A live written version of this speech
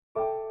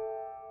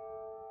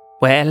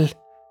Well,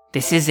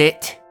 this is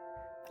it.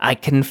 I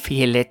can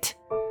feel it.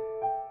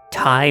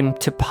 Time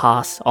to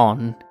pass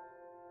on.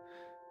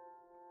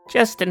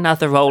 Just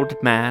another old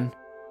man,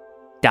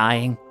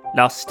 dying,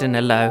 lost and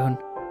alone.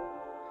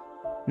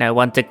 No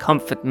one to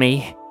comfort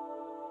me.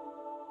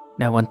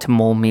 No one to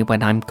mourn me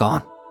when I'm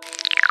gone.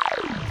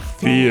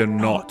 Fear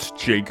not,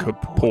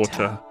 Jacob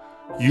Porter.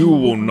 You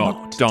will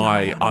not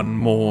die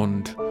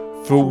unmourned,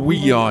 for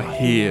we are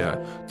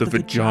here, the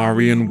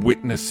Vajarian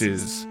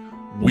witnesses.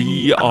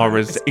 We are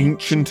as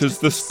ancient as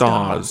the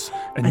stars,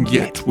 and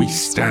yet we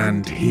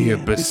stand here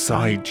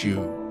beside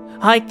you.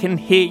 I can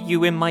hear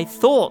you in my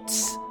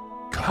thoughts.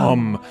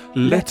 Come,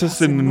 let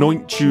us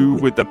anoint you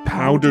with the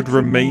powdered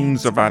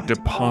remains of our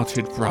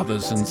departed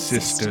brothers and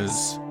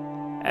sisters.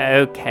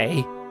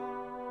 Okay.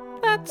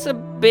 That's a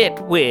bit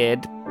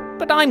weird,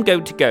 but I'm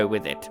going to go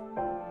with it.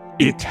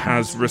 It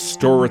has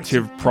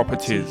restorative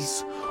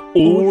properties.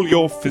 All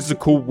your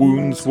physical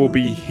wounds will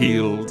be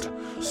healed.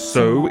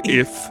 So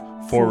if,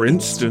 for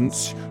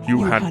instance,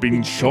 you had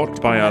been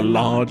shot by a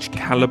large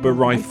caliber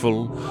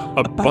rifle,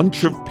 a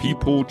bunch of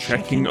people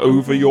checking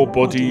over your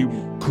body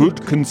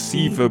could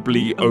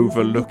conceivably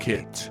overlook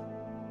it.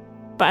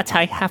 But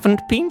I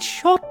haven't been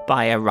shot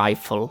by a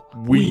rifle.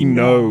 We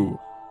know.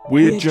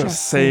 We're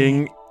just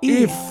saying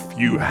if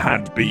you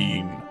had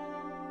been.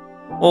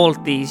 All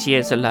these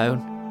years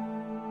alone.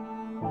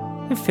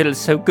 It feels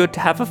so good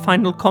to have a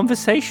final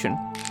conversation.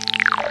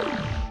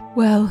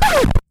 Well,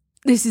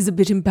 this is a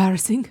bit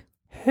embarrassing.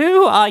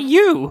 Who are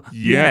you?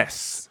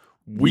 Yes,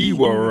 we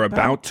were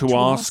about to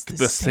ask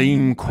the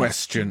same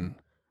question.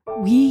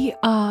 We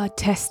are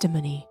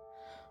testimony.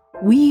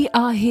 We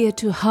are here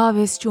to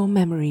harvest your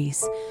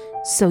memories,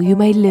 so you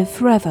may live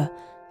forever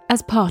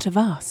as part of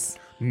us.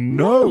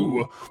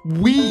 No,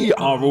 we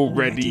are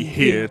already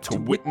here to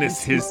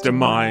witness his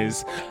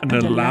demise and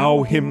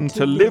allow him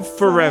to live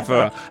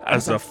forever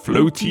as a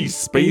floaty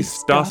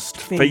space dust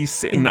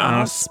face in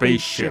our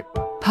spaceship.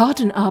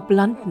 Pardon our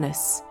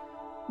bluntness,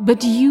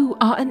 but you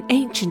are an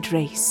ancient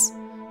race.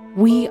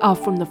 We are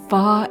from the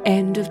far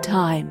end of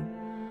time.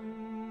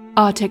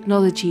 Our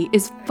technology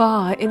is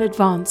far in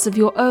advance of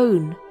your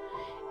own.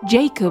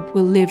 Jacob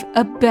will live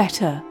a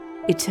better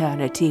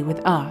eternity with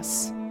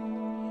us.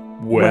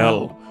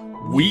 Well,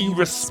 we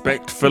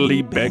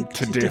respectfully beg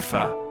to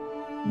differ.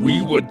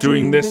 We were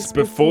doing this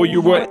before you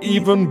were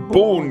even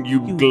born,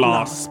 you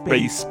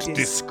glass-based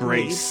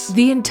disgrace.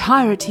 The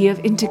entirety of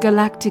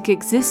intergalactic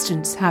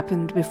existence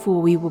happened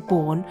before we were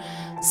born,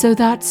 so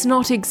that's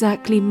not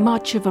exactly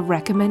much of a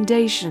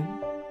recommendation.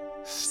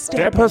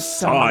 Step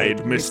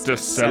aside, Mr.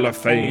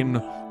 Cellophane,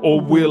 or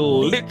we'll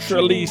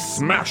literally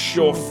smash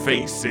your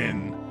face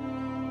in.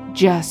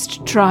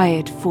 Just try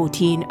it,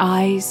 14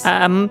 Eyes.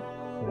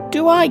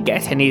 Do I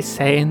get any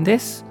say in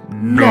this?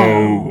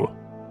 No.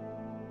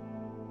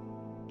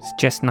 It's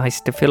just nice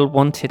to feel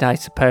wanted, I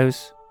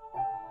suppose.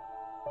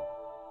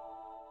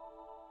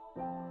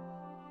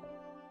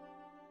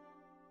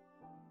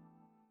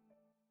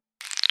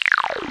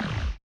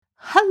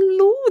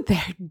 Hello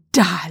there,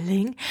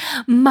 darling.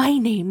 My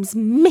name's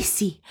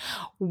Missy.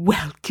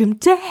 Welcome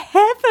to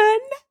heaven.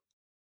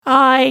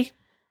 I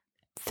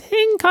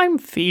think I'm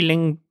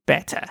feeling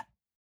better.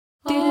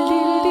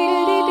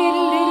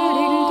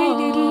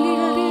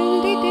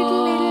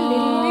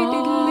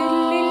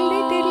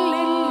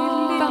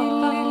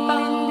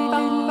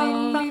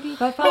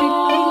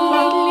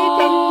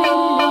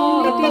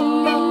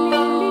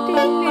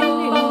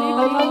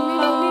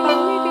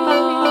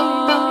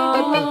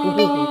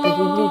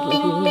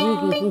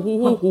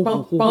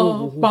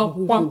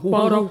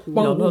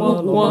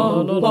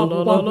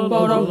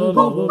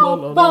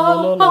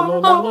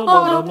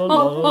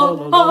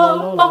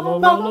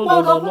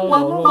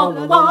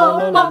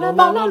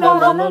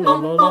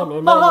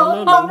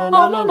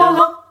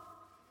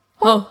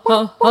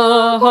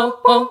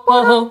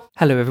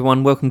 Hello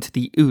everyone, welcome to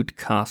the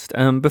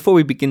Oodcast. Before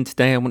we begin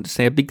today, I want to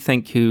say a big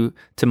thank you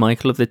to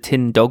Michael of the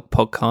Tin Dog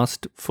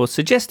podcast for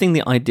suggesting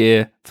the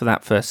idea for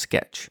that first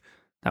sketch.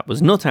 That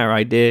was not our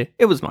idea,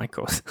 it was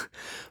Michael's.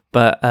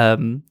 But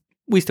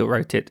we still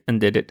wrote it and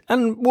did it,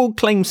 and we'll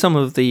claim some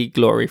of the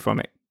glory from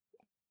it,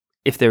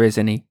 if there is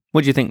any.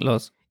 What do you think,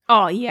 Loz?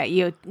 Oh yeah,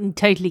 you're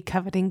totally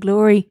covered in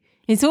glory.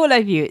 It's all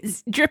over you.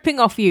 It's dripping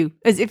off you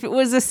as if it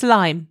was a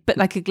slime, but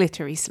like a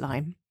glittery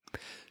slime.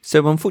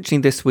 So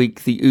unfortunately this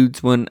week the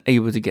Oods weren't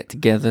able to get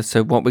together,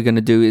 so what we're going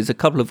to do is a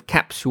couple of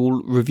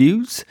capsule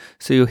reviews.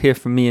 So you'll hear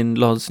from me and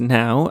Loz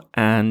now,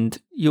 and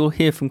you'll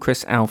hear from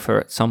Chris Alpha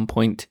at some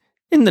point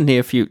in the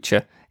near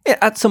future,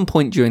 at some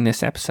point during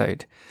this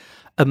episode.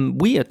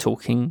 We are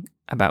talking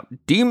about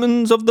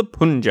Demons of the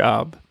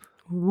Punjab.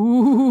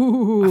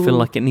 Ooh. I feel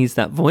like it needs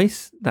that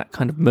voice, that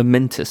kind of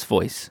momentous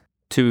voice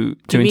to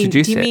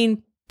introduce it. Do you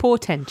mean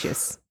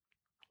portentous?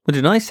 What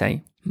did I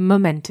say?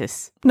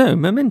 Momentous. No,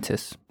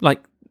 momentous.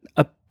 Like,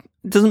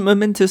 doesn't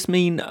momentous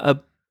mean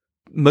a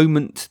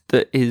moment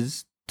that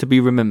is to be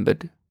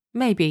remembered?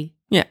 Maybe.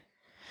 Yeah.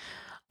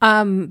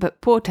 But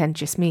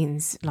portentous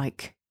means,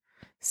 like,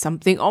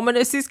 something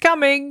ominous is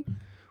coming.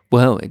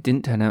 Well, it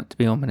didn't turn out to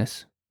be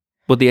ominous.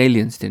 Well, the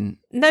aliens didn't.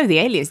 No, the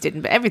aliens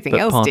didn't, but everything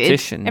else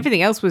Partition. did.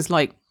 Everything else was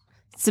like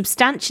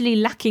substantially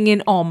lacking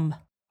in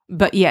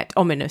but yet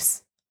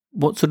ominous.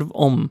 What sort of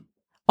om?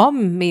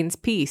 Om means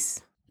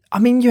peace. I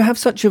mean, you have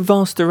such a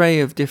vast array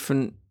of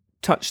different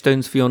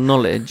touchstones for your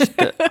knowledge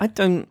that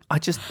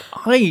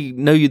I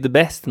know you the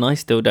best and I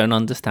still don't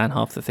understand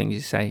half the things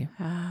you say.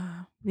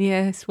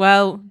 Yes,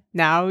 well,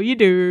 now you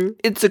do.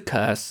 It's a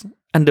curse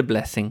and a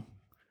blessing.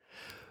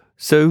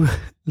 So,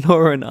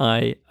 Laura and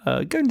I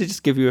are going to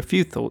just give you a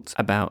few thoughts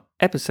about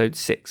episode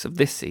 6 of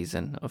this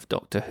season of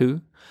Doctor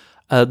Who.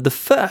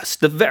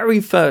 The very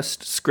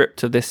first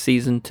script of this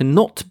season to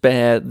not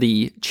bear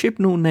the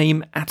Chibnall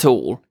name at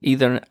all,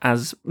 either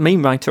as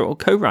main writer or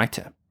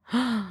co-writer.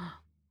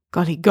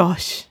 Golly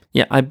gosh.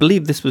 Yeah, I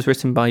believe this was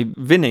written by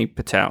Vinay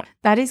Patel.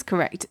 That is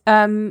correct.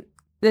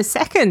 The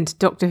second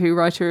Doctor Who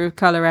writer of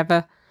colour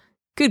ever.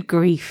 Good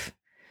grief.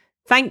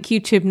 Thank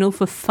you, Chibnall,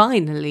 for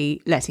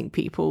finally letting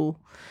people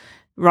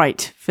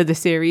write for the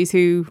series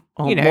who,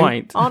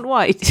 aren't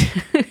white.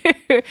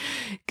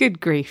 Good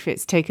grief,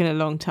 it's taken a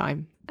long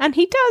time. And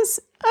he does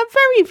a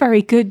very,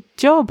 very good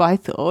job, I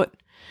thought.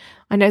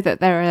 I know that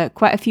there are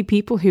quite a few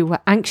people who were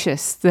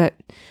anxious that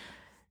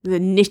the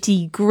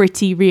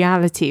nitty-gritty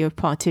reality of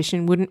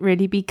Partition wouldn't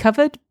really be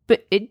covered,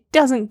 but it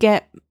doesn't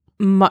get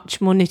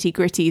much more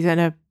nitty-gritty than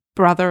a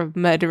brother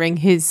murdering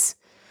his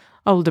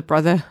older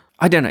brother.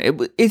 I don't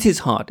know. It is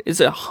hard. It's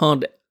a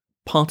hard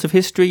part of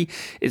history.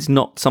 It's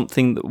not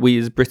something that we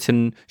as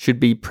Britain should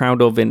be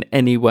proud of in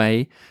any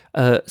way.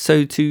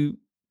 So to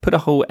put a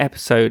whole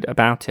episode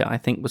about it, I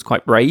think was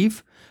quite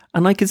brave.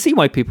 And I can see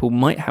why people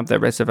might have their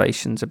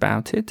reservations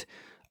about it.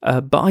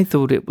 But I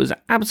thought it was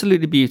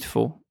absolutely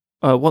beautiful,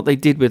 what they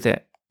did with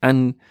it.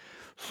 And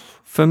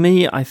for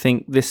me, I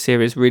think this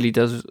series really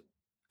does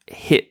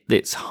hit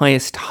its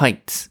highest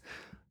heights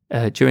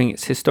during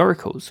its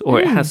historicals,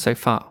 or it has so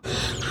far.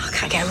 I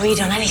can't get a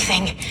read on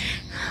anything.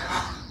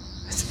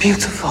 It's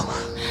beautiful.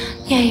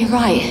 Yeah, you're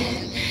right.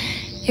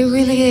 It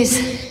really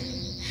is.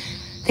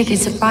 They can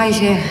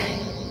surprise you,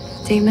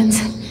 demons.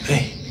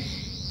 Hey,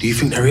 do you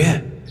think they're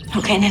here?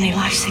 Not getting any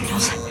life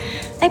signals.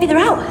 Maybe they're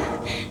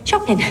out.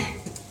 Shopping.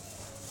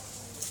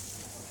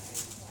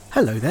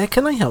 Hello there,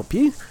 can I help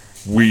you?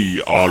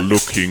 We are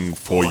looking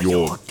for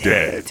your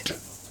dead.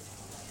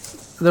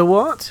 The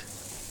what?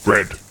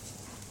 Bread.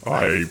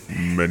 I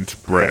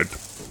meant bread.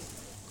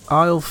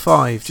 Aisle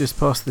 5, just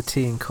past the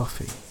tea and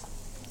coffee.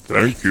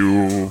 Thank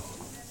you.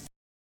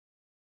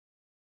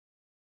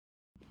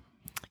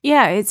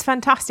 Yeah, it's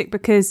fantastic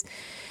because,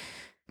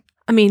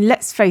 I mean,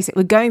 let's face it,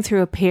 we're going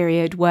through a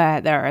period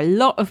where there are a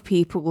lot of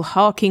people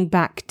harking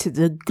back to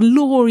the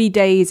glory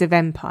days of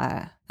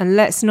Empire. And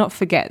let's not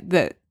forget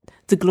that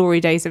the glory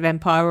days of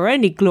Empire were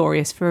only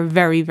glorious for a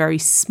very, very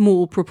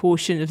small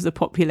proportion of the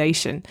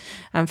population.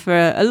 And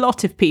for a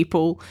lot of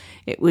people,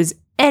 it was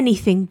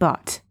anything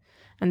but.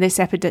 And this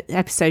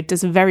episode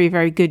does a very,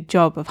 very good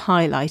job of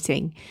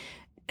highlighting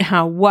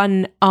how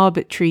one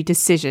arbitrary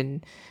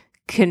decision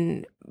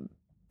can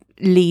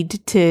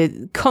lead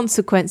to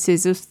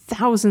consequences of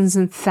thousands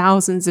and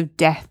thousands of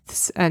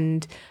deaths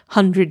and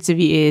hundreds of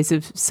years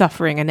of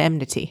suffering and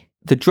enmity.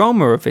 The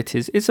drama of it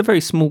is it's a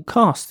very small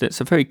cast.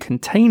 It's a very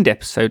contained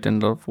episode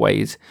in a lot of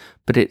ways,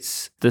 but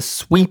it's the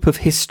sweep of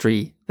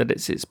history that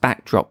it's its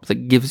backdrop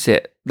that gives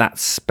it that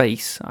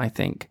space, I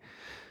think,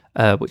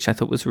 which I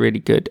thought was really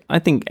good. I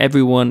think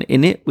everyone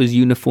in it was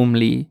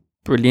uniformly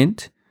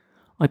brilliant.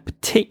 I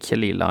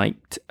particularly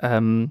liked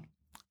Prem,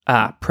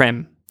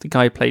 the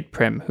guy who played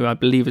Prem, who I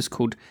believe is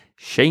called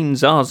Shane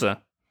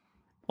Zaza,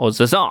 or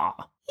Zazar.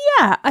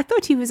 Yeah, I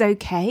thought he was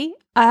okay.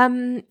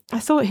 I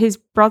thought his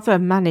brother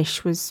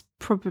Manish was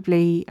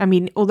probably, I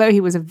mean, although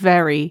he was a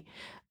very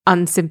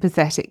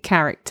unsympathetic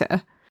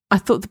character, I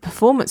thought the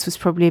performance was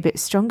probably a bit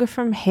stronger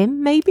from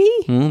him, maybe?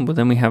 Well,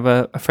 then we have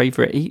a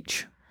favourite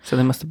each, so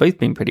they must have both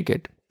been pretty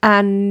good.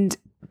 And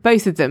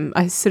both of them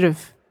are sort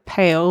of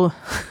pale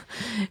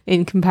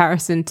in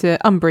comparison to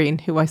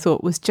Umbrian, who I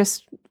thought was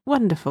just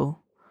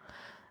wonderful.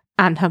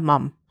 And her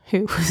mum,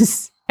 who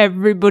was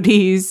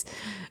everybody's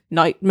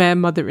nightmare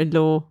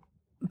mother-in-law.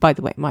 By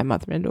the way, my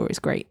mother-in-law is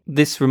great.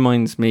 This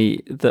reminds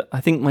me that I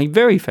think my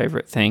very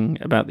favourite thing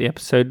about the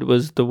episode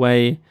was the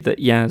way that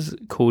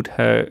Yaz called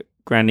her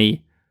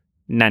granny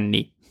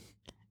Nanny.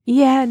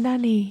 Yeah,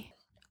 Nanny.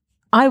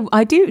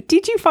 I do.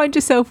 Did you find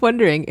yourself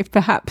wondering if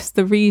perhaps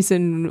the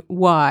reason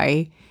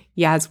why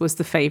Yaz was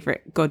the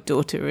favourite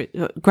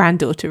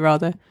granddaughter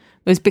rather,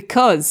 was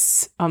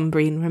because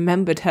Umbrian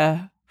remembered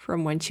her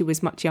from when she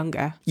was much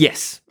younger?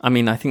 Yes. I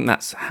mean, I think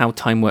that's how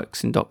time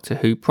works in Doctor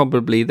Who.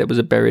 Probably there was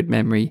a buried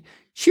memory.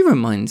 She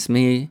reminds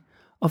me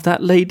of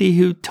that lady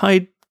who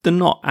tied the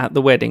knot at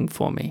the wedding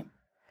for me.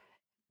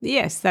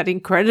 Yes, that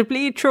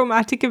incredibly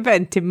traumatic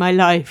event in my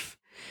life.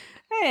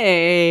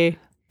 Hey.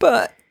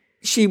 But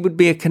she would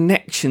be a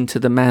connection to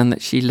the man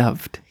that she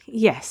loved.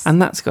 Yes.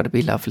 And that's got to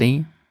be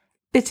lovely.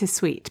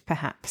 Bittersweet,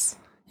 perhaps.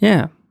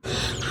 Yeah.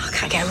 I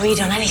can't get a read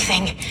on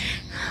anything.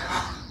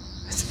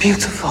 It's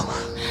beautiful.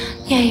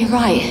 Yeah, you're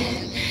right.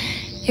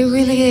 It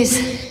really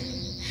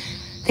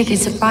is. They can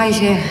surprise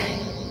you,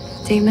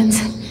 demons.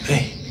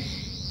 Hey,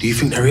 do you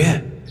think they're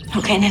here?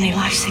 Not getting any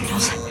life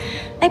signals.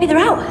 Maybe they're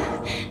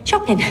out.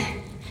 Shopping.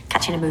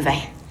 Catching a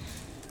movie.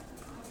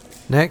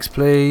 Next,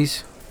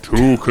 please.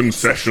 2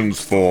 concessions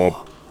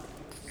for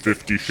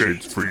 50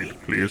 Shades Free,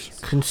 please.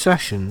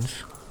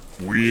 Concessions?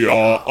 We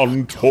are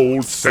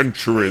untold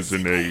centuries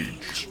in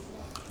age.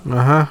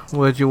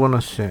 Where do you want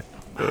to sit?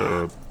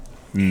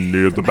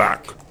 Near the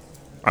back.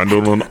 And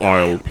on an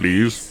aisle,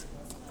 please.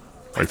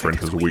 My friend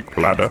has a weak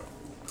bladder.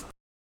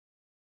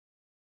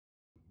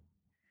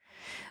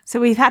 So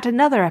we've had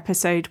another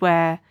episode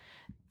where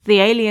the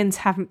aliens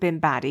haven't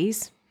been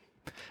baddies.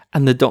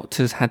 And the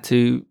doctors had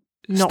to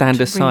Not stand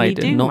really aside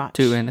do and not much.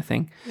 do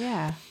anything.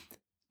 Yeah.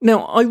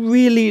 Now, I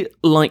really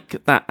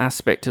like that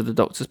aspect of the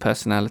Doctor's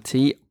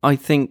personality. I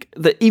think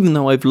that even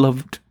though I've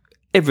loved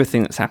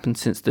everything that's happened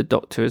since the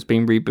Doctor has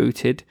been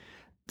rebooted,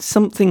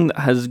 something that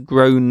has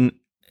grown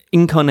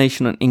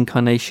incarnation on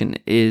incarnation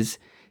is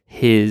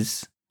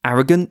his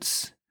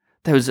arrogance.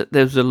 There was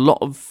a lot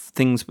of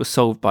things were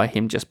solved by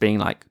him just being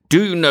like,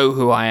 do you know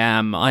who I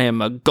am? I am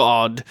a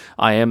god.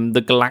 I am the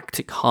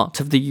galactic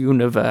heart of the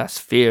universe.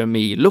 Fear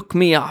me. Look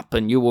me up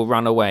and you will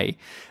run away.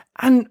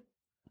 And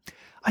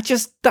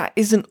that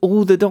isn't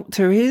all the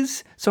Doctor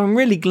is. So I'm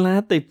really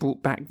glad they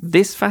brought back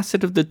this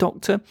facet of the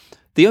Doctor.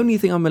 The only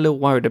thing I'm a little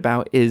worried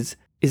about is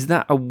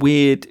that a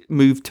weird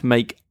move to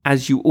make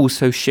as you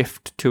also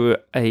shift to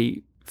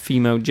a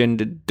female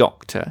gendered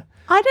Doctor?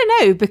 I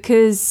don't know,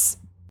 because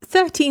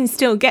 13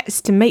 still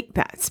gets to make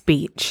that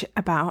speech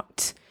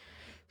about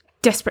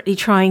desperately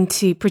trying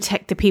to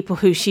protect the people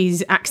who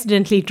she's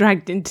accidentally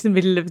dragged into the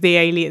middle of the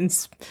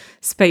aliens'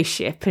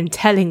 spaceship and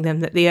telling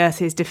them that the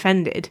Earth is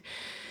defended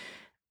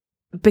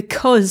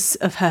because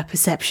of her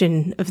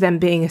perception of them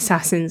being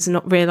assassins and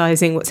not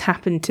realising what's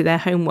happened to their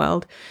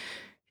homeworld.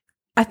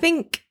 I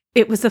think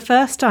it was the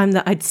first time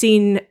that I'd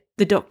seen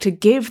the Doctor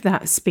give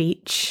that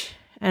speech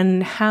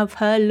and have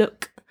her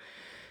look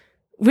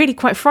really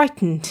quite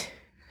frightened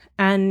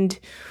and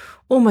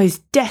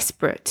almost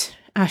desperate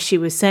as she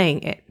was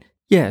saying it.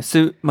 Yeah,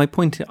 so my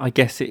point, I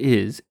guess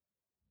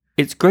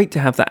it's great to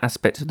have that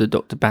aspect of the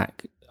Doctor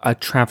back, a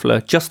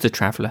traveller, just a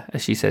traveller,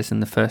 as she says in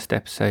the first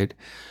episode,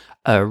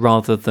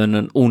 rather than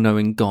an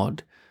all-knowing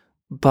God.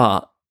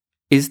 But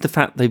is the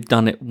fact they've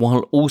done it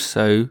while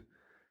also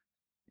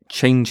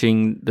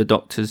changing the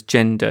Doctor's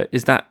gender,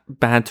 is that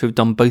bad to have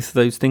done both of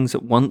those things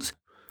at once?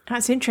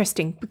 That's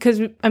interesting,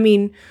 because, I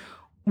mean,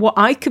 what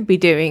I could be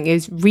doing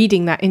is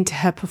reading that into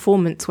her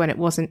performance when it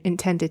wasn't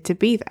intended to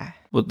be there.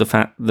 Well, the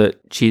fact that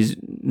she's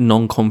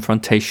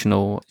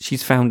non-confrontational,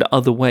 she's found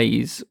other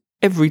ways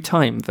every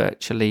time,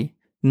 virtually.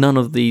 None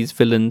of these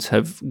villains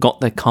have got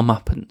their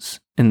comeuppance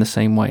in the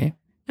same way.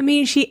 I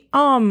mean, she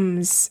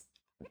arms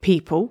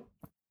people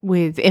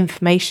with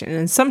information,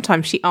 and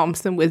sometimes she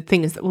arms them with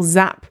things that will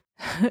zap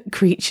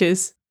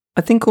creatures.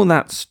 I think all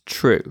that's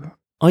true.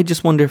 I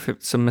just wonder if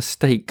it's a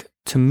mistake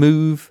to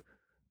move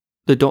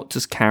the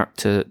Doctor's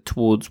character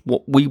towards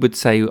what we would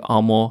say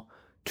are more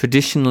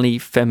traditionally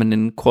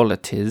feminine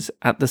qualities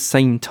at the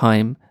same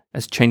time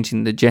as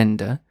changing the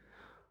gender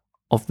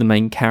of the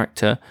main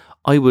character.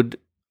 I would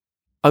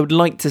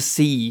like to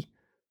see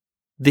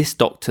this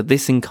Doctor,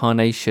 this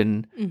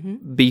incarnation,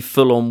 be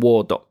full-on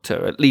War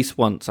Doctor at least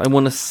once. I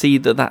want to see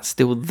that that's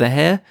still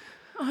there.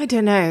 I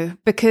don't know,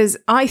 because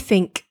I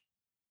think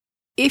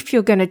if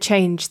you're going to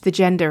change the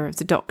gender of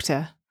the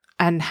Doctor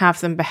and have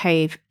them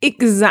behave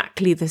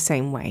exactly the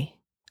same way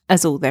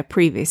as all their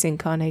previous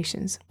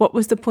incarnations, what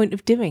was the point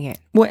of doing it?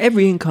 Well,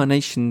 every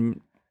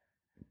incarnation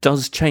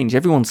does change.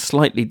 Everyone's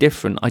slightly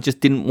different. I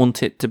just didn't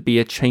want it to be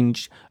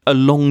a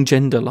long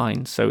gender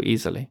line so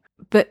easily.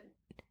 But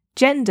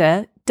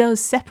gender does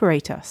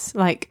separate us.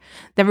 Like,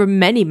 there are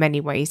many,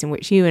 many ways in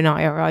which you and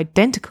I are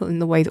identical in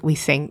the way that we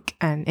think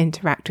and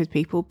interact with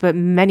people, but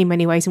many,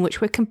 many ways in which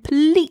we're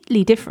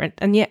completely different,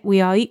 and yet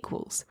we are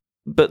equals.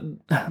 But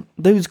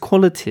those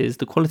qualities,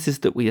 the qualities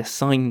that we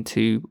assign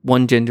to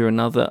one gender or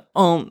another,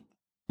 aren't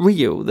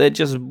real. They're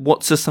just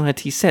what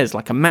society says,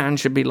 like a man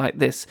should be like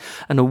this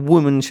and a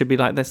woman should be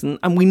like this.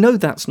 And we know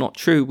that's not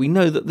true. We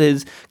know that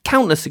there's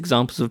countless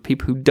examples of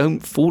people who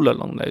don't fall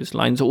along those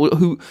lines or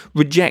who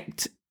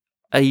reject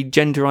a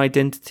gender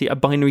identity, a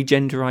binary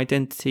gender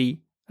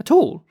identity at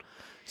all.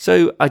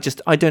 So I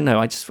don't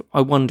know.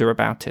 I wonder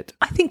about it.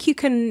 I think you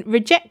can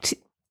reject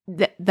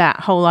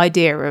that whole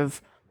idea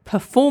of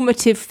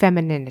performative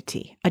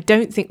femininity. I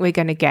don't think we're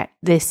going to get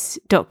this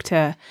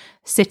Doctor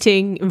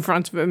sitting in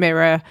front of a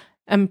mirror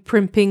and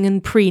primping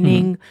and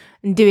preening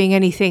and doing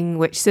anything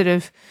which sort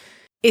of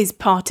is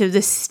part of the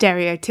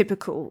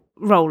stereotypical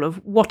role of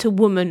what a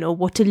woman or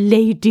what a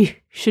lady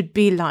should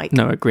be like.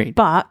 No, agreed.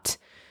 But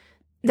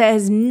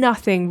there's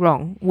nothing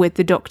wrong with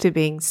the Doctor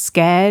being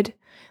scared,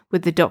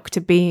 with the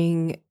Doctor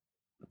being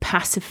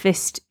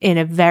pacifist in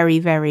a very,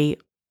 very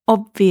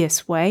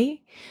obvious way,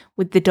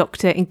 with the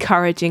Doctor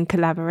encouraging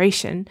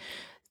collaboration.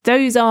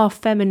 Those are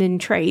feminine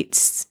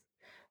traits.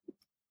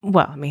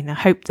 Well, I mean, I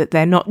hope that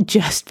they're not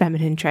just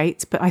feminine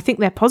traits, but I think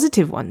they're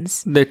positive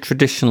ones. They're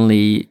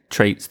traditionally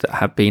traits that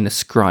have been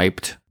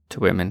ascribed to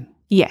women.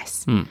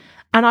 Yes.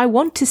 And I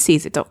want to see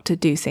the Doctor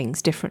do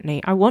things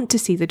differently. I want to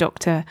see the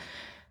Doctor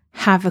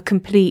have a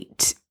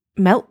complete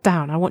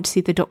meltdown. I want to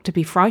see the Doctor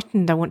be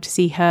frightened. I want to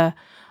see her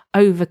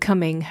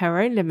overcoming her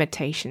own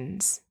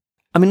limitations.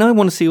 I mean, I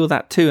want to see all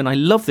that too, and I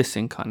love this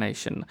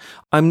incarnation.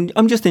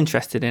 I'm just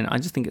interested in it. I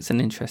just think it's an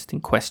interesting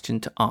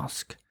question to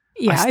ask.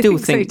 Yeah, I still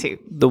think so too.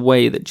 The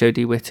way that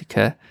Jodie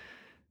Whittaker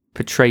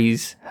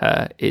portrays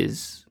her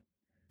is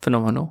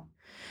phenomenal.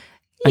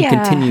 And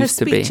continues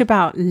to be. Her speech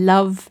about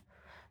love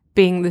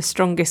being the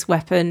strongest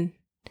weapon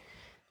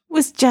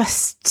was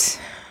just...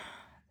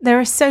 There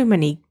are so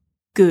many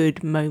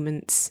good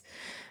moments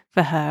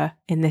for her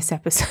in this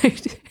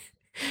episode.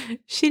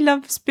 She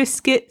loves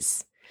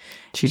biscuits.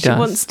 She does. She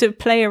wants to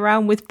play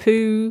around with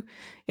poo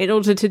in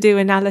order to do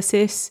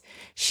analysis.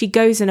 She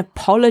goes and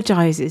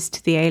apologises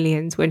to the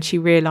aliens when she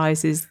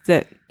realises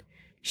that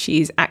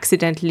she's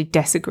accidentally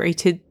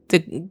desecrated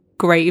the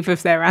grave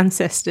of their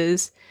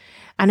ancestors.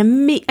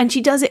 And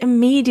she does it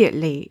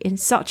immediately in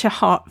such a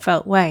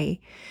heartfelt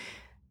way.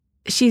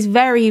 She's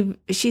very,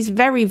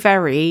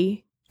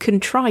 very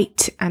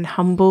contrite and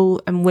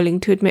humble and willing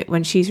to admit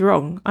when she's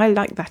wrong. I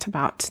like that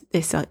about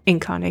this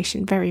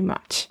incarnation very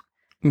much.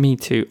 Me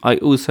too. I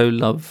also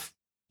love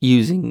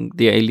using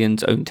the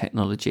aliens' own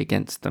technology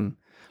against them.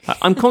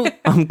 I'm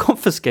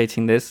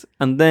confiscating this,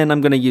 and then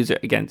I'm going to use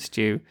it against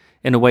you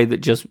in a way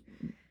that just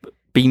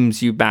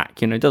beams you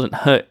back. You know, doesn't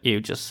hurt you,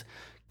 just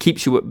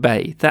keeps you at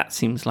bay. That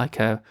seems like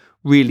a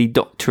really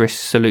doctorish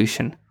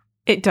solution.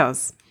 It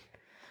does.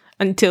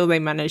 Until they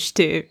manage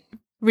to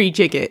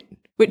rejig it,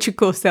 which of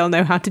course they'll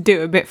know how to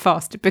do a bit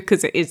faster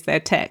because it is their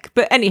tech.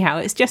 But anyhow,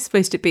 it's just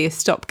supposed to be a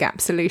stopgap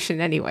solution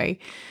anyway.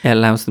 It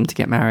allows them to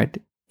get married.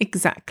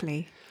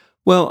 Exactly.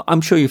 Well, I'm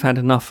sure you've had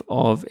enough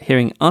of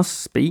hearing us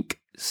speak,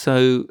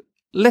 so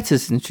let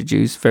us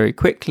introduce very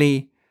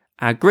quickly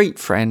our great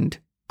friend,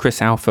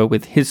 Chris Alpha,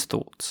 with his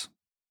thoughts.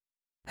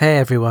 Hey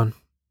everyone.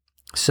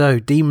 So,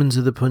 Demons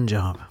of the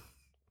Punjab.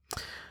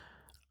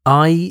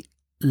 I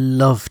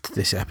loved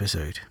this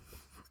episode.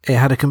 It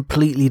had a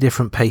completely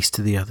different pace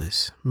to the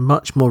others,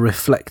 much more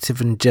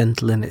reflective and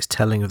gentle in its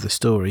telling of the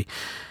story.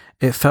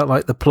 It felt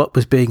like the plot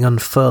was being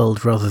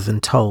unfurled rather than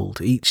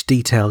told, each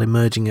detail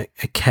emerging at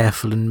a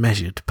careful and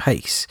measured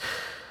pace.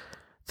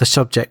 The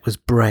subject was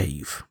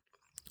brave.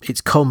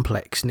 It's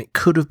complex and it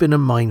could have been a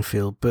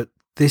minefield, but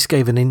this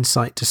gave an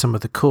insight to some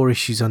of the core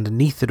issues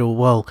underneath it all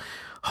while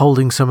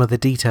holding some of the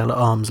detail at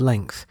arm's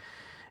length.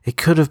 It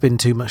could have been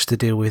too much to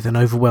deal with and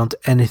overwhelmed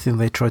anything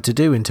they tried to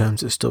do in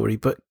terms of story,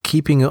 but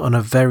keeping it on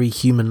a very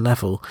human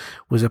level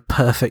was a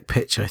perfect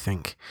pitch, I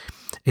think.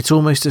 It's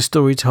almost a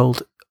story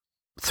told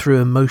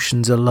through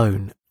emotions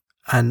alone,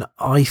 and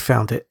I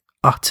found it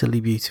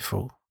utterly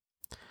beautiful.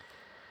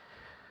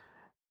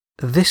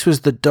 This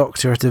was the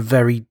Doctor at a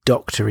very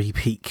doctory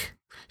peak.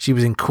 She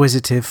was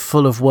inquisitive,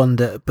 full of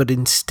wonder, but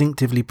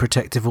instinctively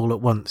protective all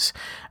at once,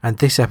 and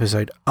this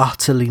episode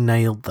utterly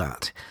nailed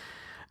that.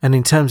 And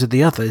in terms of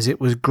the others,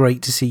 it was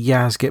great to see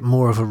Yaz get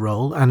more of a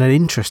role, and an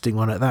interesting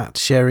one at that,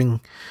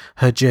 sharing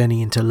her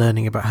journey into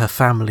learning about her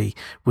family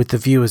with the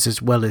viewers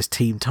as well as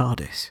Team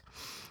TARDIS.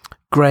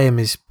 Graham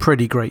is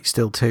pretty great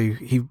still too.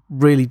 He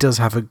really does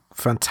have a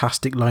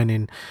fantastic line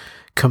in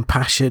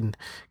compassion,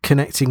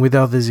 connecting with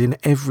others in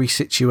every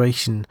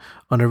situation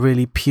on a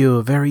really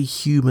pure, very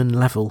human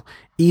level,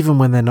 even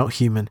when they're not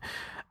human.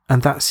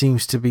 And that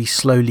seems to be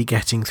slowly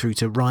getting through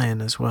to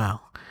Ryan as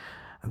well.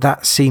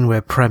 That scene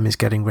where Prem is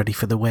getting ready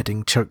for the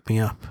wedding choked me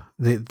up.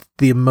 The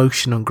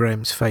emotion on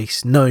Graham's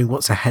face, knowing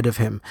what's ahead of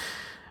him,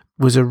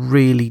 was a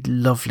really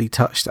lovely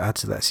touch to add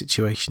to that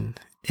situation,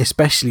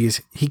 especially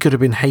as he could have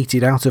been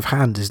hated out of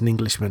hand as an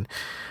Englishman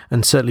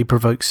and certainly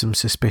provoked some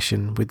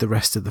suspicion with the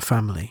rest of the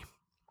family.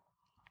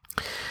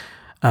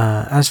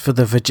 As for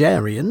the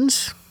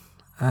Vajarians,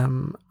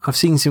 I've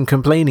seen some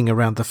complaining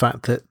around the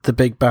fact that the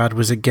big bad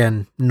was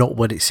again not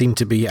what it seemed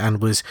to be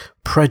and was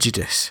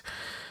prejudice.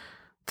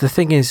 The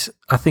thing is,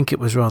 I think it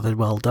was rather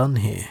well done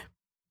here.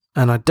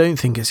 And I don't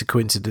think it's a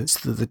coincidence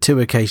that the two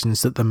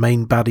occasions that the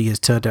main baddie has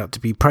turned out to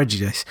be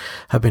prejudice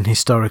have been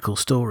historical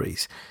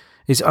stories.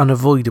 It's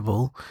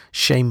unavoidable,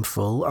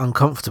 shameful,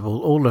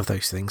 uncomfortable, all of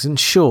those things, and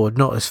sure,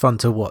 not as fun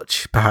to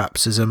watch,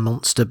 perhaps, as a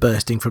monster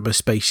bursting from a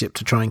spaceship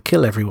to try and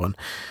kill everyone,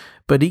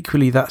 but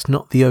equally that's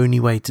not the only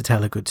way to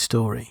tell a good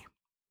story.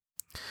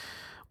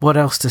 What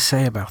else to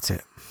say about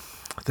it?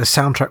 The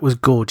soundtrack was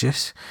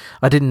gorgeous.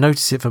 I didn't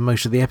notice it for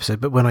most of the episode,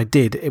 but when I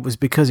did, it was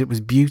because it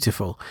was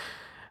beautiful.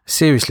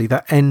 Seriously,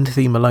 that end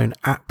theme alone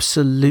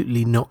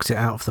absolutely knocked it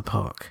out of the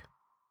park.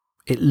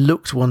 It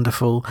looked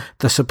wonderful,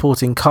 the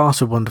supporting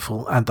cast were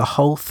wonderful, and the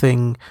whole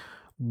thing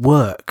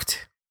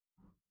worked.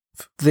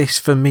 This,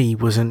 for me,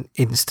 was an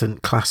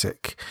instant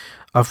classic.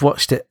 I've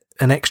watched it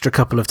an extra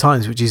couple of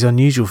times, which is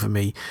unusual for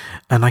me,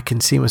 and I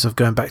can see myself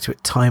going back to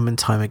it time and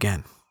time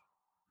again.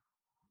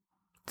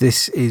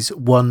 This is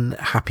one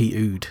happy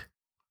Ood.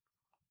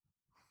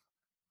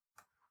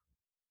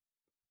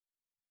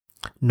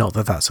 Not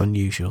that that's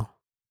unusual.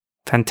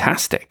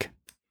 Fantastic.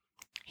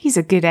 He's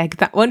a good egg,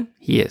 that one.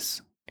 He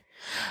is.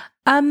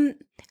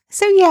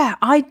 So yeah,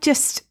 I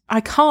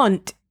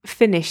can't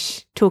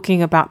finish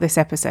talking about this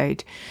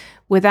episode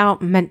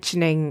without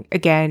mentioning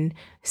again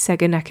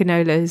Sega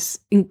Nakanola's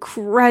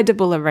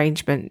incredible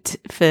arrangement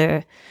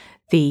for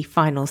the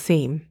final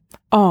theme.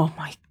 Oh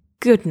my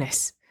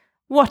goodness,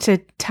 what a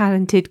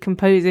talented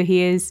composer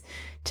he is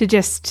to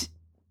just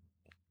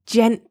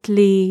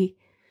gently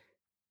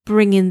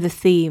bring in the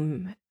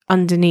theme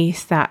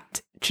underneath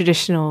that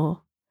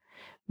traditional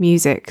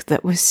music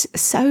that was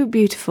so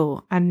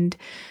beautiful. And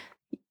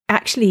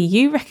actually,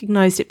 you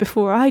recognised it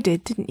before I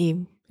did, didn't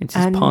you? It's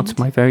just part of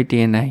my very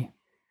DNA.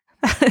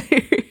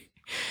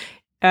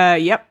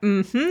 Yep.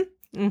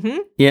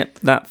 Yep,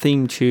 that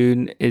theme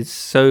tune is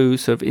so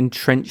sort of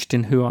entrenched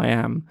in who I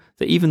am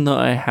that even though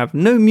I have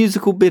no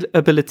musical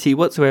ability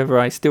whatsoever,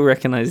 I still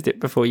recognised it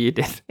before you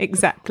did.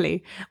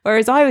 Exactly.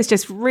 Whereas I was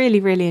just really,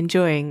 really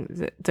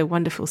enjoying the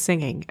wonderful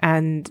singing,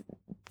 and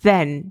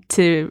then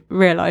to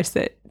realise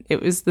that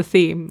it was the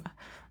theme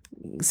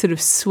sort of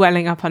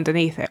swelling up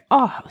underneath it.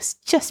 Oh, it was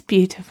just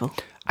beautiful.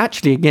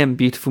 Actually, again,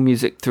 beautiful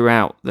music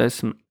throughout. There's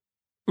some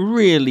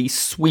really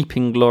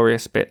sweeping,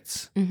 glorious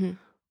bits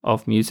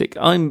of music.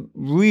 I'm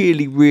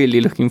really,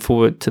 really looking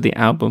forward to the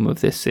album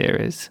of this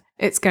series.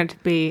 It's going to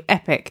be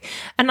epic.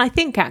 And I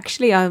think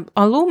actually I'll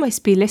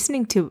almost be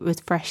listening to it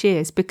with fresh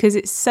ears because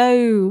it's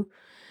so...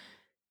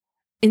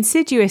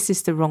 Insidious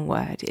is the wrong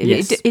word.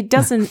 Yes. It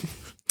doesn't...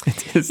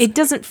 It is. It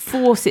doesn't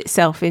force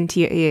itself into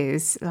your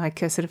ears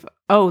like a sort of,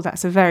 oh,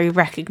 that's a very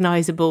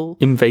recognisable...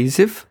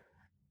 Invasive?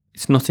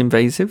 It's not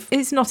invasive?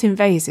 It's not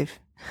invasive.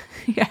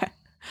 Yeah.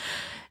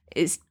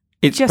 It's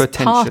just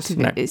pretentious. part of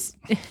it. It's,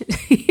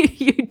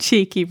 you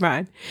cheeky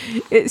man.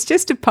 It's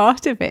just a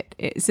part of it.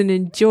 It's an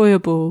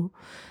enjoyable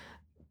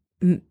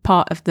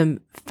part of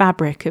the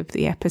fabric of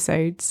the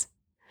episodes.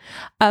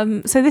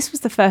 So this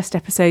was the first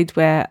episode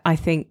where I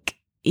think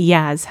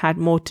Yaz had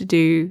more to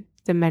do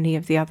than many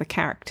of the other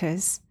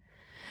characters.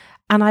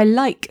 And I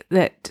like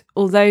that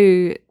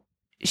although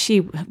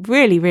she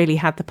really, really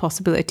had the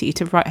possibility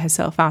to write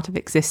herself out of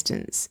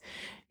existence,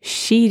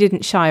 she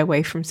didn't shy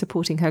away from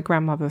supporting her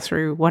grandmother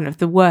through one of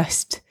the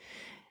worst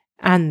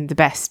and the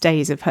best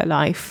days of her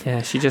life.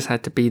 Yeah, she just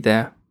had to be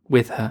there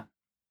with her.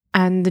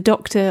 And the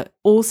doctor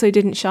also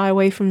didn't shy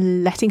away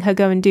from letting her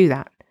go and do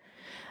that.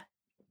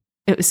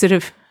 It was sort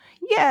of,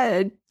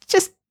 yeah,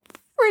 just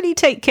really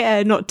take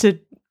care not to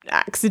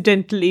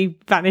accidentally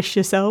vanish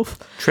yourself.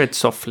 Tread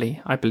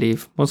softly, I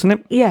believe, wasn't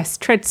it? Yes,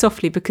 tread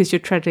softly because you're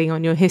treading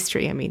on your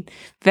history. I mean,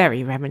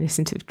 very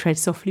reminiscent of tread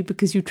softly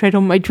because you tread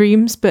on my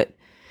dreams, but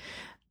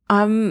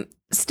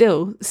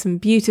still some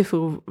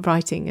beautiful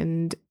writing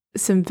and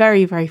some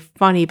very, very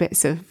funny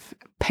bits of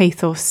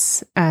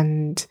pathos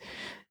and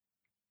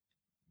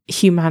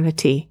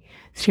humanity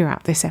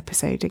throughout this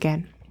episode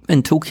again.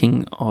 And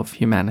talking of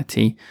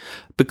humanity,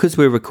 because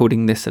we're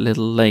recording this a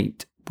little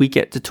late, we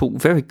get to talk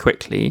very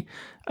quickly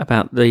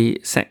about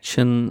the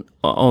section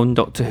on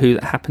Doctor Who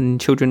that happened in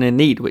Children in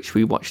Need, which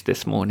we watched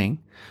this morning,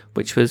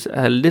 which was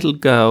a little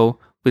girl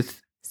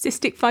with...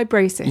 Cystic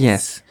fibrosis.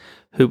 Yes,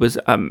 who was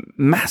a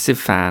massive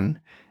fan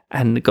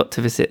and got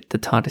to visit the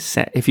TARDIS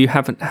set. If you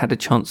haven't had a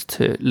chance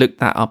to look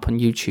that up on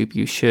YouTube,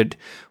 you should.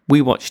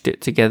 We watched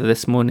it together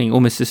this morning,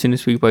 almost as soon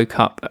as we woke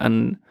up,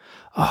 and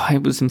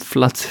it was in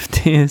floods of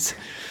tears.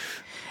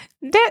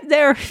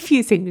 There are a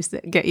few things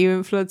that get you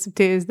in floods of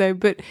tears, though,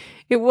 but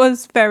it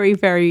was very,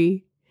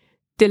 very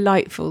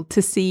delightful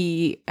to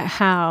see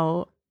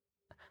how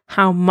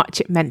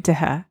much it meant to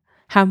her,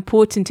 how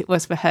important it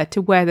was for her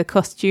to wear the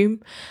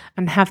costume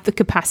and have the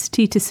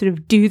capacity to sort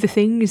of do the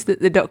things that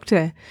the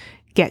Doctor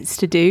gets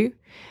to do.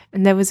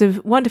 And there was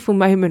a wonderful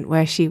moment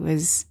where she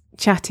was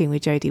chatting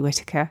with Jodie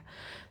Whittaker,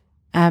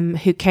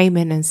 who came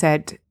in and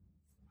said,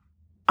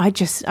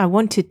 I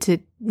wanted to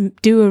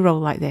do a role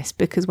like this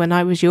because when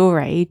I was your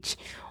age,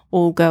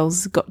 all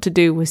girls got to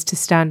do was to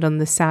stand on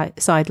the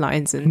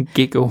sidelines and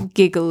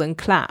giggle and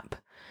clap.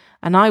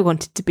 And I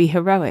wanted to be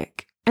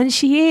heroic. And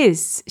she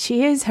is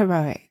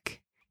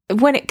heroic.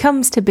 When it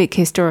comes to big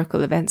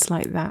historical events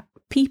like that,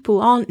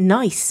 people aren't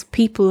nice.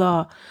 People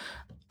are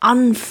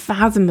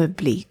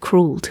unfathomably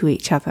cruel to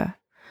each other,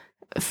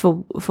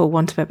 for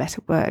want of a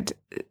better word.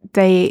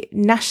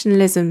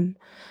 Nationalism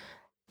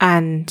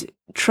and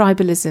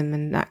tribalism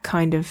and that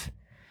kind of...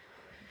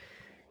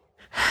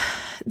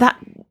 that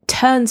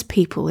turns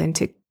people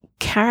into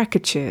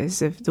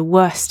caricatures of the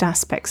worst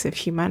aspects of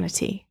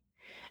humanity.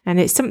 And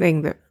it's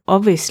something that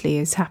obviously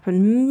has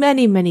happened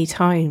many, many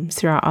times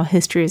throughout our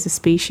history as a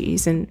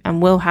species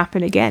and will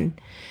happen again.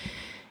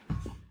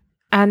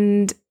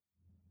 And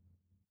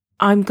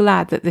I'm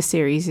glad that the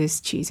series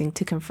is choosing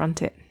to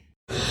confront it.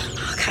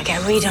 I can't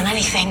get a read on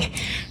anything.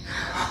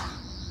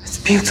 It's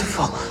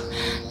beautiful.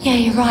 Yeah,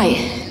 you're right.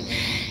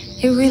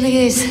 It really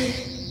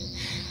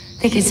is.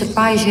 They can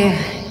surprise you,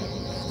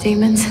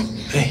 demons.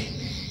 Hey,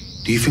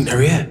 do you think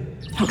they're here?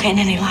 Not getting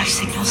any life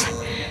signals.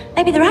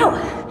 Maybe they're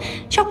out.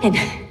 Shopping.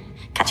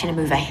 Catching a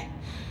movie.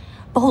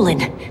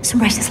 Bowling. Some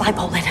races like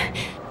bowling.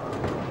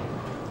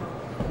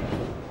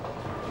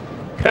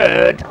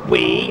 Could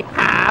we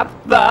have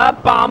the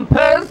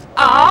bumpers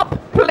up,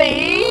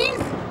 please?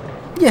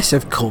 Yes,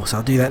 of course,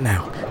 I'll do that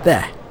now.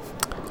 There.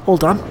 All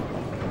done.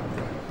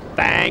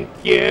 Thank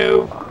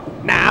you.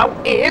 Now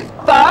is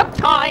the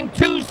time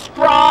to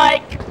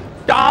strike.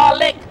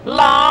 Dalek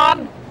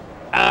Lan,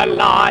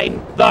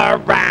 align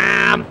the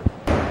ramp.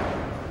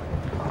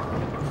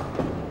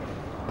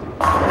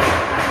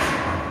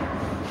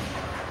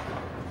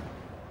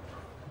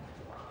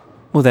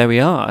 Well, there we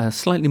are. A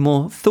slightly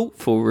more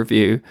thoughtful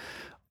review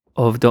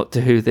of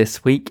Doctor Who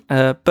this week,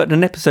 but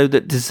an episode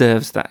that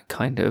deserves that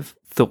kind of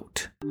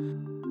thought.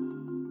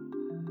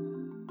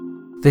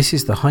 This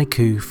is the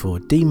haiku for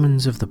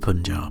Demons of the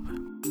Punjab.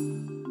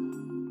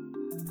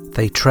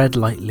 They tread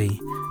lightly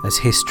as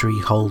history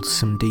holds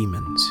some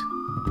demons.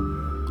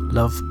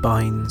 Love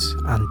binds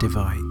and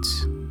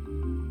divides.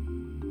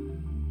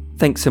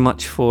 Thanks so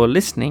much for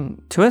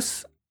listening to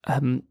us.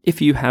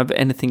 If you have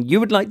anything you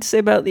would like to say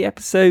about the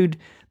episode,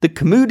 the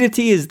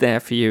community is there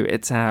for you.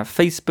 It's our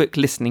Facebook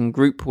listening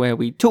group where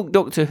we talk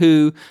Doctor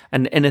Who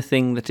and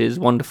anything that is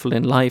wonderful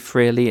in life,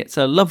 really. It's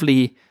a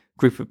lovely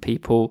group of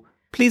people.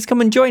 Please come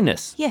and join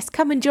us. Yes,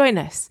 come and join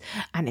us.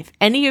 And if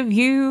any of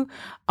you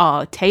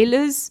are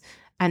tailors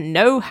and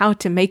know how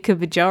to make a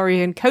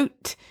Vajarian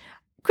coat,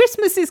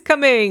 Christmas is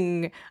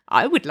coming.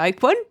 I would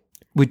like one.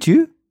 Would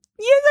you?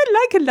 Yes, I'd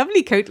like a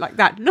lovely coat like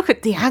that. Look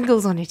at the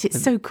angles on it.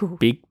 It's so cool.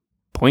 Big,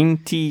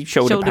 pointy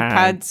shoulder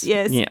pads.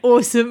 Yes, Yeah.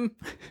 Awesome.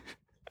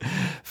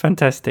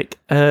 Fantastic.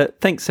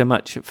 Thanks so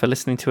much for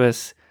listening to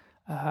us.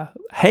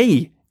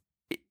 Hey,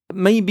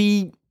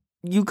 maybe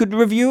you could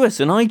review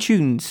us on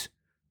iTunes.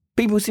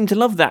 People seem to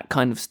love that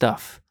kind of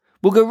stuff.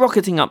 We'll go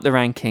rocketing up the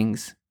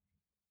rankings.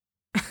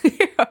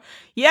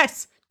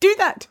 Yes, do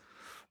that.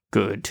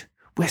 Good.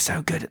 We're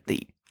so good at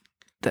the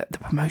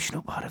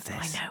promotional part of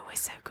this. I know, we're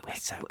so good. We're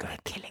so good. We're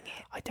killing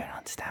it. I don't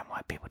understand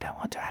why people don't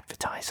want to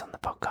advertise on the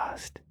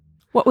podcast.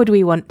 What would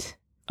we want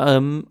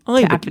To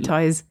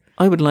advertise?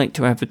 I would like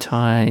to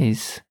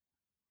advertise,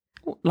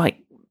 like,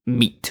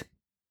 meat.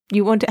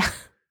 You want to...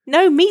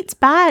 No, meat's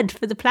bad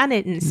for the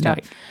planet and stuff.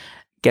 Like,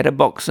 get a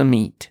box of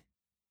meat.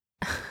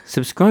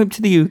 Subscribe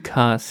to the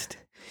Oocast.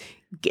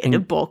 Get a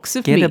box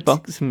of Get meat. a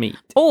box of meat.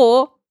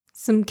 Or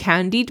some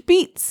candied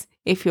beets.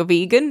 If you're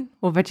vegan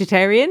or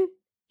vegetarian,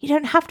 you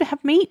don't have to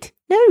have meat.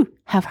 No,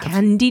 have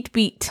candied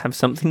beet. Have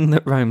something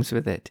that rhymes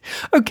with it.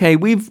 Okay,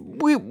 we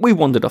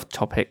wandered off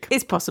topic.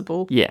 It's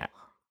possible. Yeah.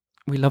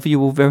 We love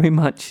you all very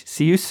much.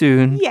 See you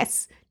soon.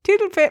 Yes.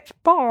 Toodle pip.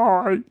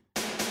 Bye.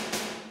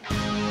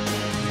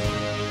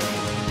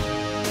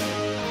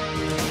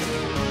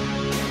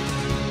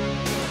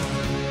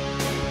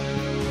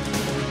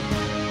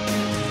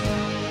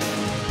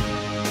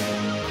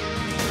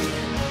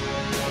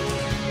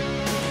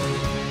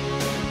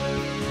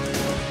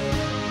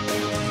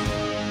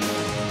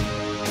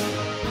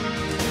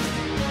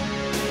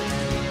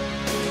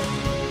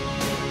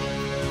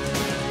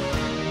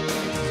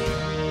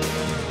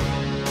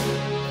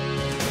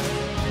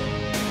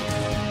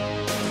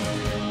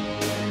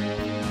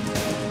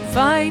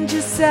 Find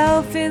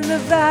yourself in the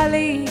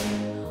valley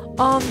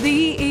on the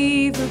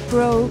eve of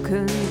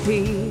broken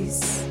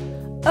peace.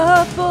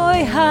 A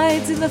boy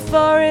hides in the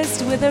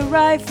forest with a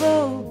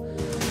rifle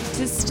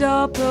to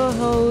stop a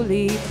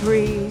holy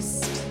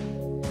priest.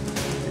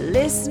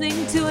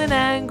 Listening to an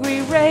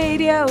angry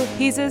radio,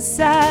 he's a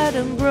sad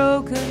and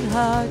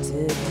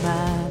broken-hearted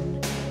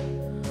man.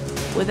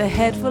 With a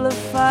head full of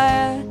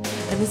fire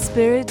and a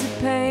spirit of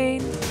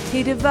pain,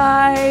 he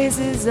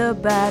devises a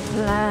bad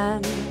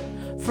plan.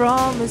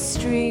 From a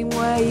stream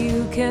where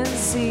you can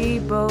see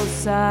both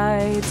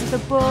sides of the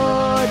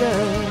border.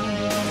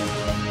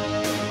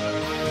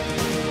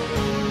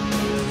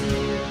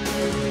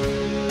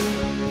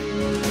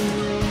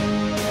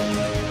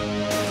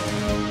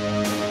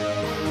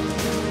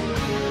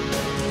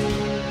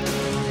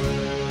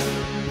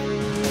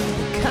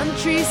 The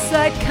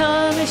countryside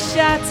kinda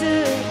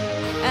shattered,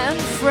 and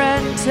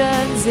friend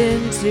turns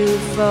into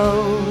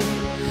foe.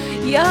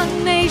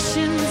 Young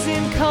nations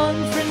in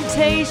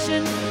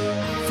confrontation,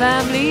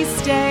 families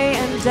stay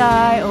and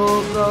die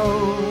or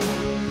go.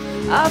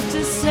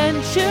 After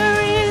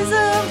centuries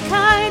of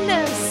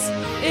kindness,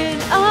 in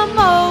a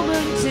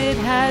moment it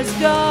has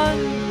gone.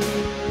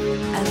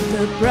 And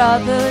the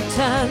brother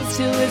turns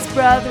to his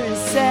brother and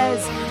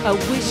says, I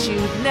wish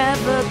you'd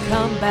never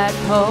come back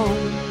home.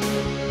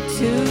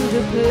 To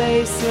the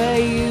place where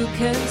you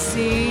can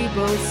see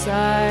both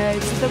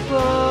sides of the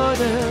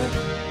border.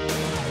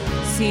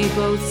 See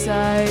both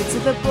sides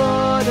of the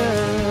border.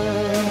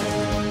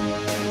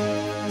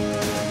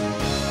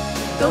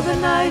 Though the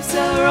knives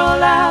are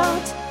all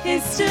out,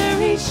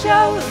 history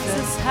shows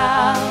us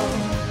how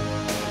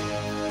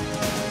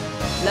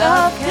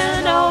love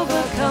can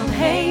overcome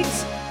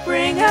hate,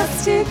 bring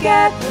us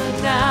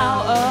together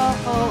now. A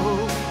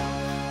hope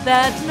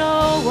that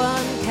no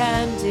one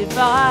can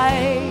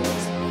divide.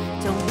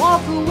 Don't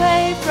walk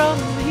away from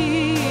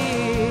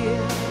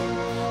here,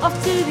 off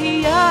to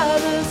the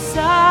other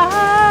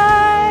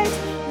side.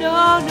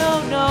 No,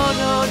 no, no,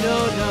 no, no,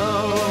 no.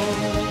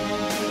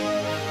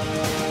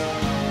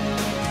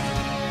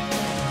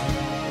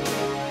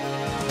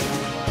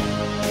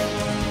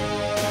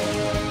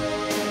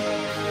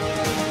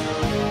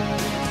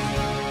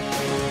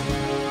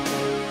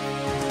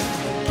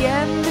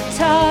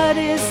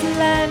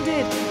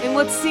 in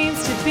what seems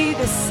to be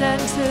the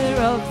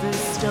center of the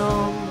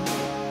storm.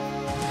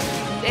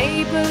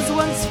 Neighbors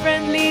once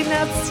friendly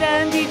now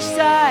stand each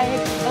side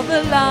of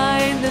the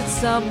line that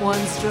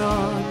someone's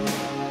drawn.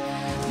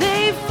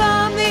 They've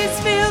farmed these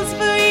fields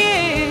for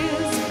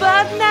years,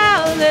 but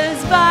now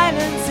there's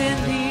violence in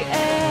the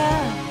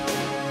air,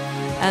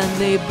 and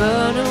they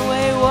burn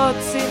away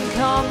what's in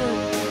common,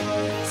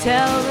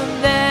 tell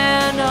them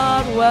they're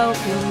not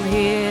welcome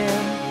here,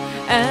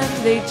 and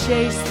they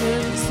chase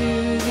them to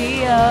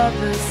the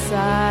other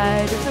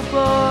side of the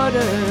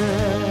border.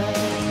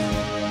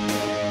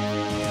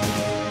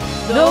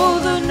 Though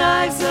the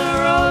knives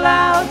are all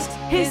out,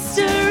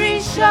 history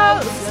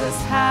shows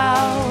us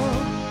how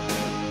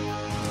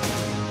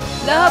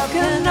love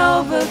can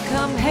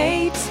overcome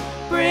hate,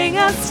 bring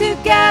us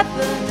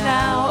together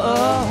now.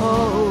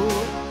 Oh,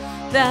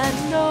 that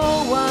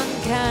no one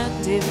can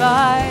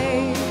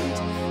divide.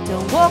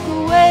 Don't walk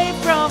away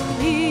from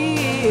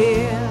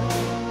here,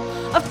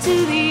 up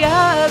to the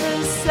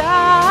other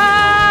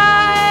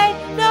side.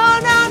 No,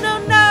 no, no,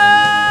 no.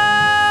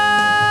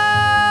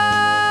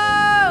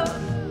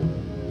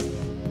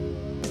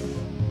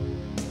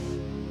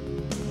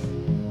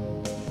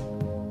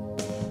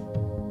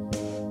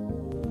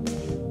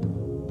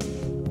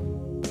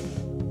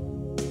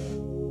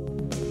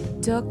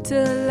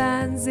 Doctor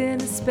lands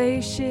in a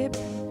spaceship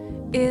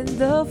in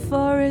the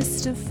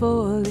forest of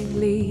falling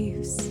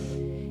leaves.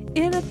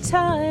 In a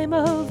time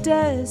of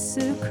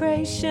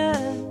desecration,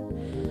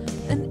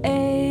 an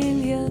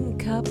alien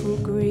couple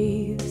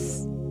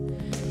grieves.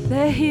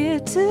 They're here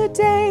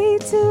today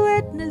to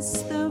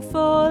witness the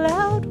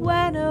fallout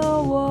when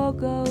a war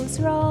goes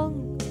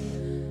wrong.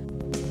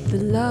 The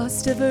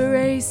last of a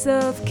race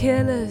of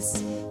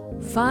killers,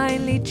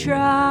 finally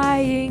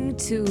trying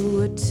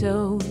to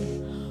atone,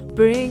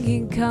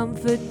 bringing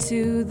comfort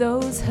to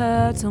those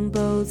hurt on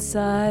both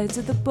sides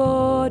of the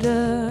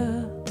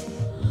border.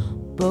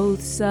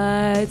 Both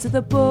sides of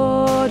the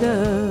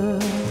border.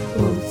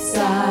 Both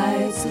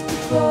sides of the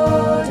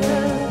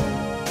border.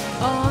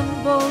 On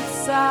both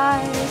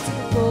sides of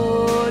the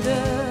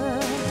border.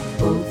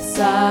 Both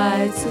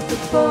sides of the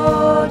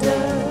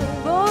border.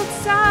 Both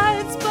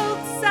sides of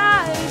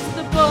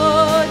the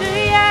border.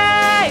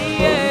 Yeah,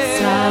 yeah.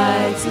 Both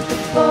sides of the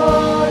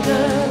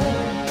border.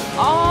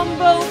 On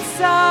both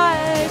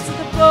sides of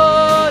the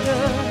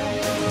border.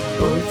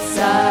 Both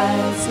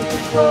sides of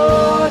the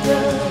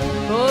border.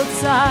 Both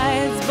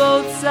sides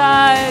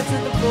of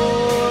the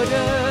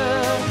border.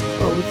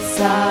 Both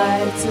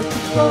sides of the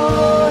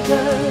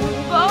border.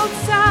 Both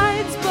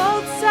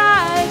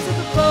sides of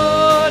the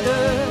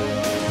border.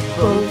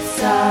 Both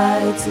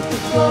sides of the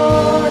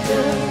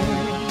border.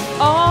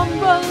 On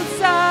both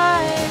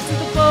sides of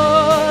the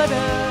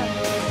border.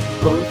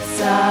 Both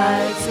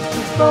sides of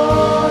the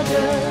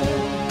border.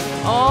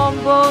 On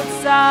both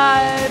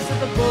sides of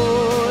the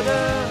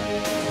border.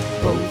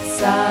 Both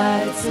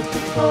sides of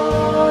the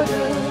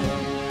border.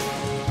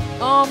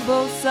 On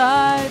both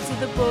sides of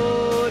the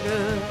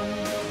border.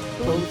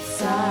 Both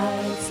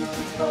sides of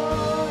the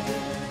border.